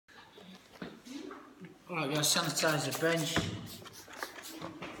Alright, we're going to sanitise the bench.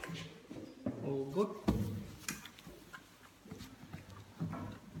 All good.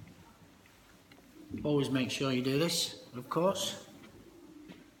 Always make sure you do this, of course.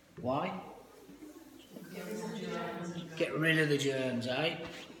 Why? Get rid of the germs, eh?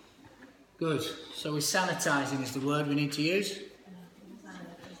 Good. So we're sanitising is the word we need to use.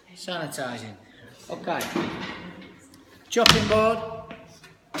 Sanitising. Okay. Chopping board.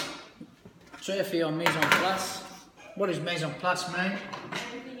 Tray for your mise en place. What does mise en place mean?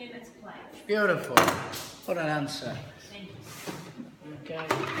 Everything in its place. Beautiful. What an answer. Thank you. Okay.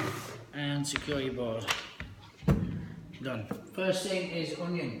 And secure your board. Done. First thing is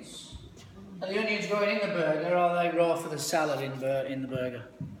onions. Are the onions going in the burger or are they raw for the salad in the burger?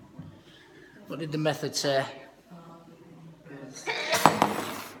 What did the method say?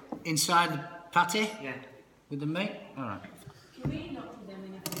 Inside the patty? Yeah. With the meat? Alright. Can we not put them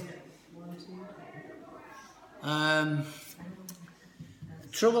in if we want to? The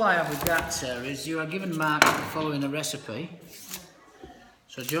trouble I have with that, Sarah, is you are given marks for following a recipe.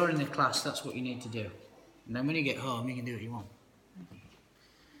 So during the class, that's what you need to do. And then when you get home, you can do what you want.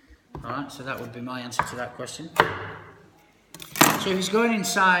 Alright, so that would be my answer to that question. So if it's going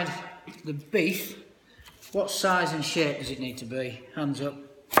inside the beef, what size and shape does it need to be? Hands up.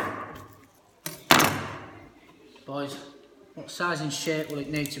 Boys, what size and shape will it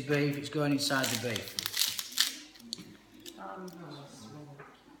need to be if it's going inside the beef?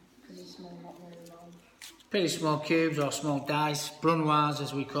 Pretty small, not very long. Pretty small cubes or small dice, brunoise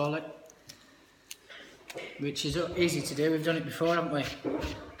as we call it. Which is easy to do, we've done it before, haven't we?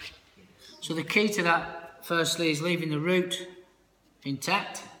 So the key to that, firstly, is leaving the root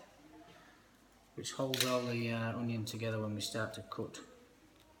intact, which holds all the onion together when we start to cut.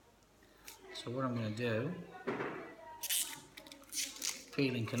 So what I'm going to do,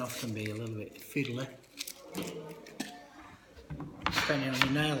 peeling can often be a little bit fiddly, depending on your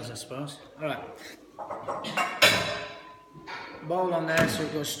nails, I suppose. Alright, bowl on there so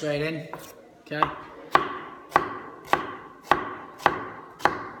it goes straight in, okay.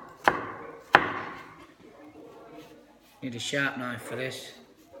 Need a sharp knife for this,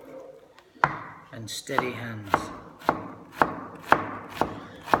 and steady hands.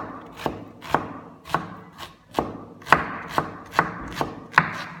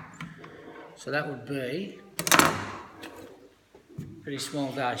 So that would be pretty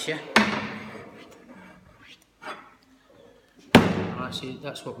small dice, yeah? Alright, see,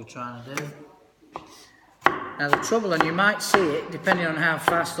 that's what we're trying to do. Now the trouble, and you might see it depending on how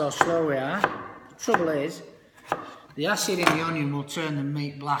fast or slow we are, the trouble is, the acid in the onion will turn the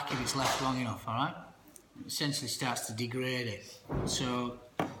meat black if it's left long enough, alright? It essentially starts to degrade it. So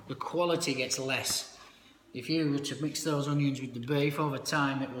the quality gets less. If you were to mix those onions with the beef, over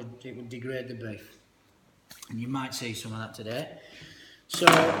time it would degrade the beef. And you might see some of that today. So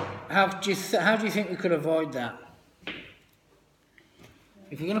how do you think we could avoid that?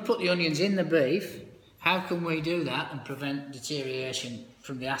 If you're going to put the onions in the beef, how can we do that and prevent deterioration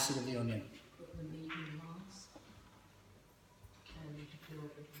from the acid of the onion?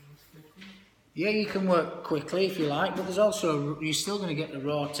 Yeah, you can work quickly if you like, but there's also, you're still going to get the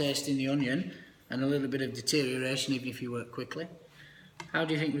raw taste in the onion and a little bit of deterioration even if you work quickly. How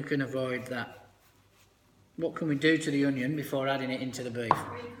do you think we can avoid that? What can we do to the onion before adding it into the beef?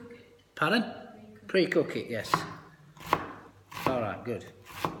 Pre-cook it. Pardon? Pre-cook it, yes. Alright, good.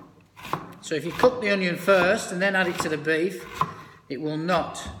 So if you cook the onion first and then add it to the beef, it will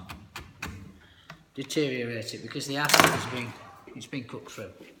not deteriorate it because the acid has been cooked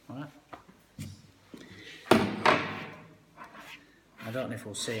through. Alright? I don't know if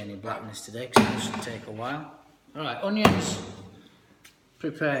we'll see any blackness today because it should take a while. Alright, onions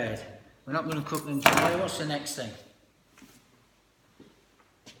prepared. We're not going to cook them today. What's the next thing?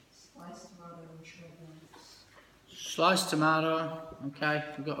 Sliced tomato and shred nuts. Sliced tomato. Okay,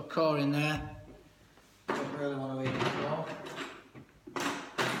 we've got a core in there. Don't really want to eat the core.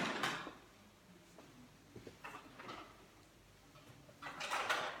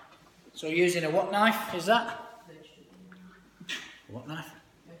 So using a what knife is that? What knife?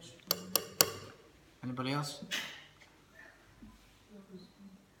 Anybody else?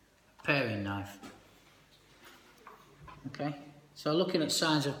 Paring knife. Okay. So looking at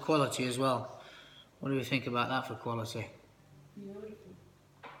signs of quality as well. What do we think about that for quality? Beautiful.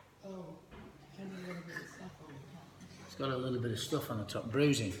 Oh, and a little bit of stuff on the top. It's got a little bit of stuff on the top,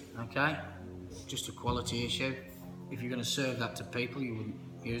 bruising. Okay. Just a quality issue. If you're going to serve that to people, you wouldn't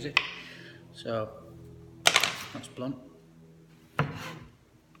use it. So that's blunt.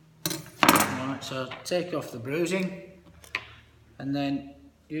 Alright, so take off the bruising and then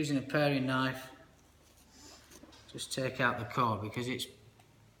using a paring knife just take out the core because it's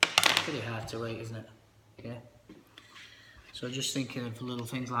pretty hard to eat, isn't it? Yeah. So just thinking of little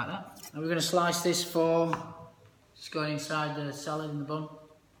things like that. And we're going to slice this for just going inside the salad in the bun.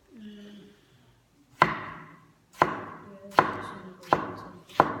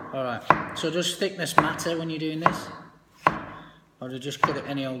 Alright, so does thickness matter when you're doing this? Or do you just cut it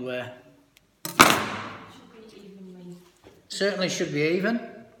any old way? Certainly should be even.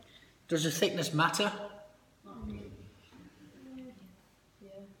 Does the thickness matter?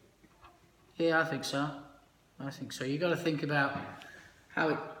 Yeah, I think so. I think so. You've got to think about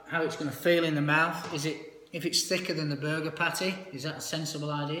how it's going to feel in the mouth. If it's thicker than the burger patty, is that a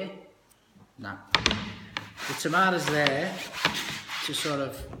sensible idea? No. The tomatoes there to sort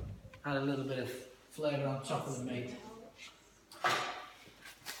of add a little bit of flavour on top of the meat.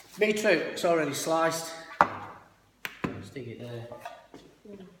 Beetroot, it's already sliced. Stick it there.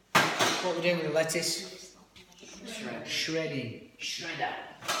 What we're doing with the lettuce? Shredding. Shredder.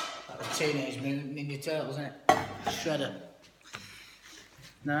 Like the Teenage Mutant Ninja Turtles, isn't it? Shredder.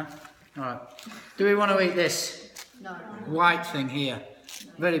 No? Alright. Do we want to eat this? No. White thing here.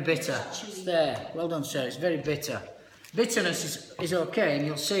 Very bitter. It's there. Well done, sir. It's very bitter. Bitterness is okay, and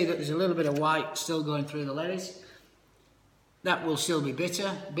you'll see that there's a little bit of white still going through the lettuce. That will still be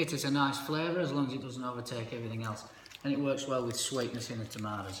bitter. Bitter's a nice flavour as long as it doesn't overtake everything else. And it works well with sweetness in the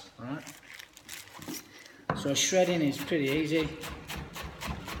tomatoes. Alright? So shredding is pretty easy.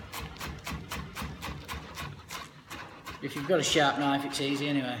 If you've got a sharp knife, it's easy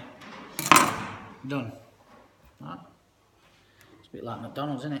anyway. Done. Right. It's a bit like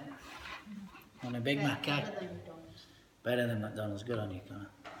McDonald's, isn't it? On a Big Mac, eh? Better than McDonald's. Good on you, Connor.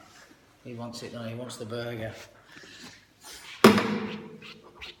 He wants it, no, he wants the burger.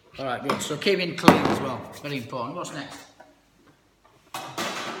 Alright, good. So keeping clean as well. Very important. What's next?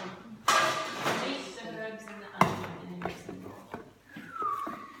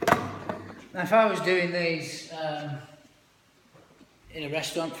 Now, if I was doing these in a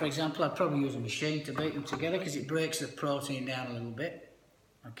restaurant, for example, I'd probably use a machine to beat them together because it breaks the protein down a little bit.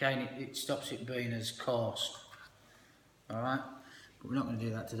 Okay, and it stops it being as coarse. Alright, but we're not going to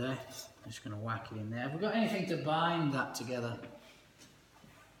do that today. I'm just going to whack it in there. Have we got anything to bind that together?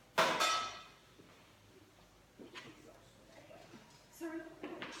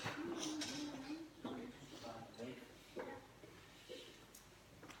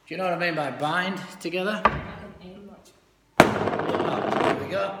 Do you know what I mean by bind together? Oh, there we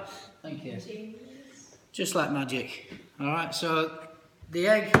go. Thank you. Just like magic. Alright, so the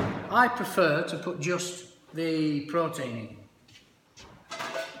egg, I prefer to put just the protein in.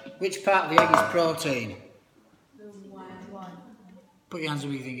 Which part of the egg is protein? The white one. Put your hands up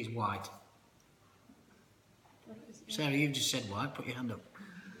if you think it's white. Sarah, you've just said white. Put your hand up.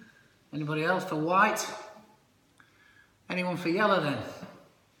 Anybody else for white? Anyone for yellow then?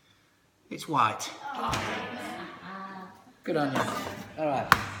 It's white. Good on you.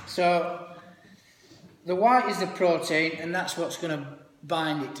 Alright, so the white is the protein and that's what's going to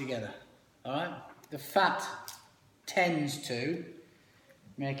bind it together. Alright? The fat tends to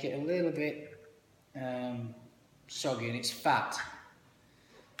make it a little bit soggy, and it's fat.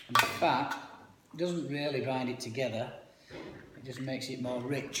 And the fat doesn't really bind it together, it just makes it more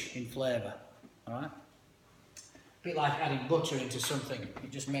rich in flavour. Alright? A bit like adding butter into something,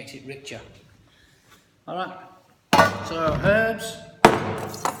 it just makes it richer. Alright? So herbs.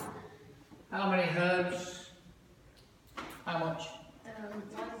 How many herbs? How much?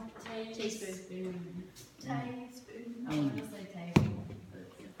 1 teaspoon.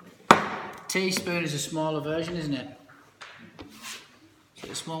 Teaspoon is a smaller version, isn't it? Is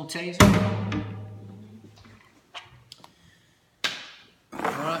it a small teaspoon?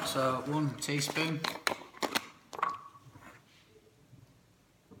 Alright, so 1 teaspoon.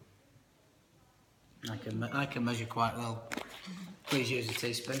 I can measure quite well. Please use a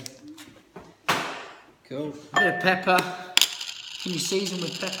teaspoon. Cool. A bit of pepper. Can you season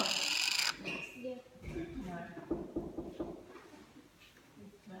with pepper? Yeah.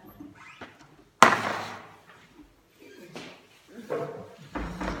 No.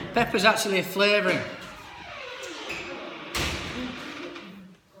 Pepper's actually a flavouring.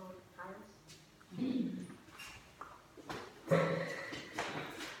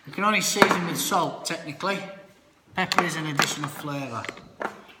 You can only season with salt, technically. Pepper is an additional flavour.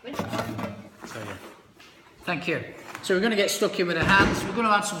 Thank you. So we're going to get stuck in with the hands. We're going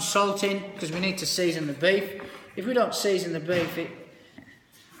to add some salt in because we need to season the beef. If we don't season the beef, it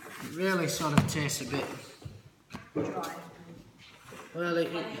really sort of tastes a bit Dry. well.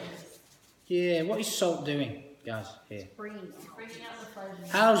 Yeah. What is salt doing, guys? Here. Bringing out the flavour.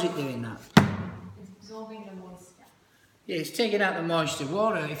 How's it doing that? It's absorbing the moisture. Yeah, it's taking out the moisture.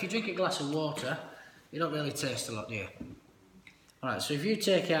 Water, if you drink a glass of water, you don't really taste a lot, do you? Alright, so if you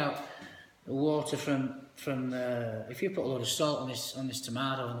take out the water if you put a load of salt on this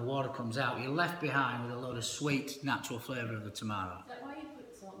tomato and the water comes out, you're left behind with a load of sweet, natural flavour of the tomato. Is that why you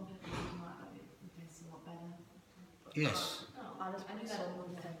put salt and pepper in tomato? It tastes a lot better. Yes. Oh, I do salt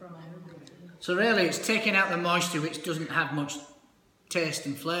and pepper on my own. So really it's taking out the moisture which doesn't have much taste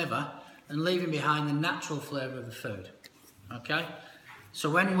and flavour and leaving behind the natural flavour of the food. Okay? So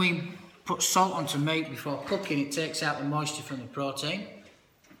when we put salt onto meat before cooking, it takes out the moisture from the protein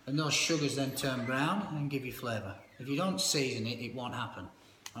and those sugars then turn brown and give you flavour. If you don't season it, it won't happen.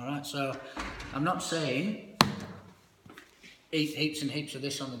 Alright, so I'm not saying eat heaps and heaps of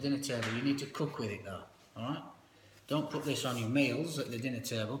this on the dinner table. You need to cook with it though. Alright? Don't put this on your meals at the dinner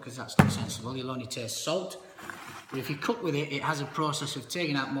table because that's not sensible. You'll only taste salt. But if you cook with it, it has a process of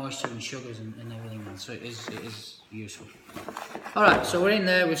taking out moisture and sugars and everything else. So it is useful. Alright, so we're in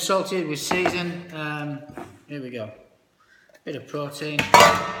there. We've salted, we've seasoned. Here we go. Bit of protein.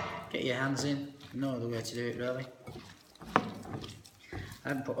 Get your hands in. No other way to do it really. I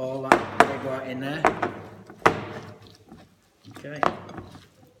haven't put all that egg white in there. Okay.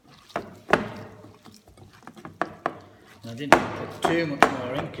 I didn't put too much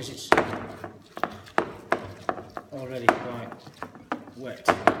more in because it's already quite wet.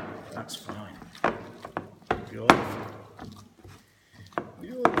 That's fine. Beautiful.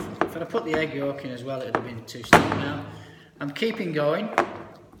 Beautiful. If I'd have put the egg yolk in as well, it would have been too sticky now. I'm keeping going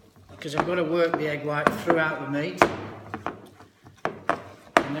because I've got to work the egg white throughout the meat.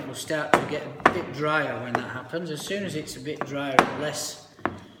 And it will start to get a bit drier when that happens. As soon as it's a bit drier and less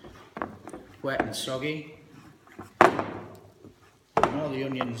wet and soggy, and all the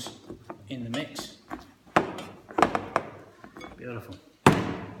onions in the mix. Beautiful.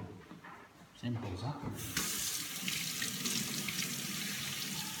 Simple as that.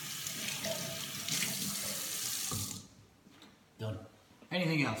 Done.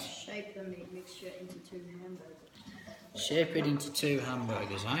 Anything else? Shape the meat mixture into 2 hamburgers. Shape it into 2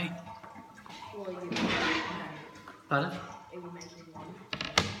 hamburgers, eh? Or you Pardon? it will make it one.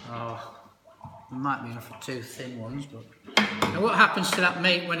 Oh, there might be enough for 2 thin ones, but... Now what happens to that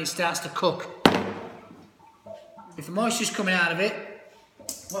meat when it starts to cook? If the moisture's coming out of it,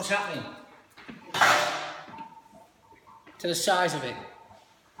 what's happening? To the size of it.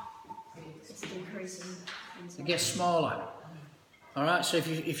 It's decreasing. It gets smaller. Alright, so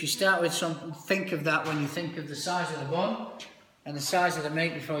if you start with some, think of that when you think of the size of the bun and the size of the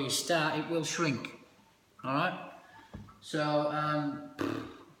meat before you start, it will shrink. Alright? So,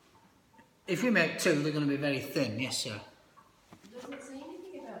 if we make 2, they're going to be very thin, yes sir. Does it say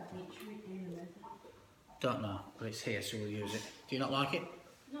anything about beetroot in the method? Don't know, but it's here so we'll use it. Do you not like it?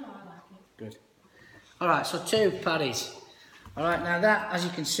 No, I like it. Good. Alright, so 2 patties. Alright, now that, as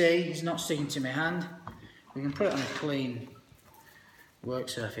you can see, is not sticking to my hand. We can put it on a clean work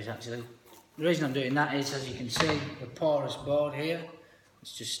surface actually. The reason I'm doing that is, as you can see, the porous board here,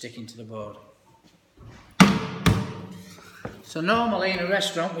 it's just sticking to the board. So normally in a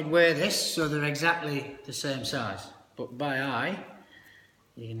restaurant we'd weigh this so they're exactly the same size, but by eye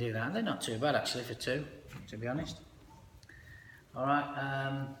you can do that. They're not too bad actually for 2, to be honest. Alright,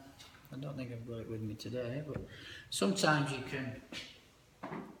 I don't think I've got it with me today, but sometimes you can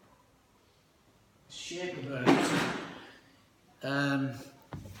shape a burger.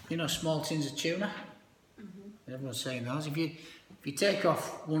 You know, small tins of tuna? Everyone's saying those. If you take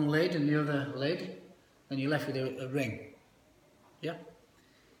off one lid and the other lid, then you're left with a ring. Yeah?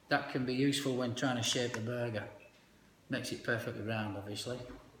 That can be useful when trying to shape a burger. Makes it perfectly round, obviously,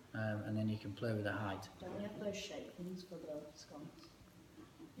 and then you can play with the height. Don't we have those shape things for the scones?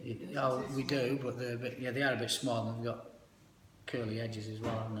 Oh, we do, but they're a bit, yeah, they are a bit small and they've got curly edges as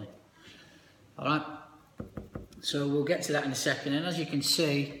well, haven't they? Alright, so we'll get to that in a second, and as you can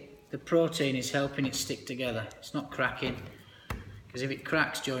see, the protein is helping it stick together. It's not cracking, because if it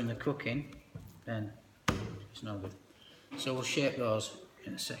cracks during the cooking, then it's no good. So we'll shape those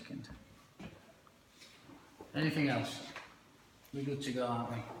in a second. Anything else? We're good to go,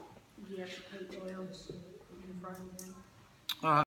 aren't we? Do you have to put oil so you can fry them? Alright.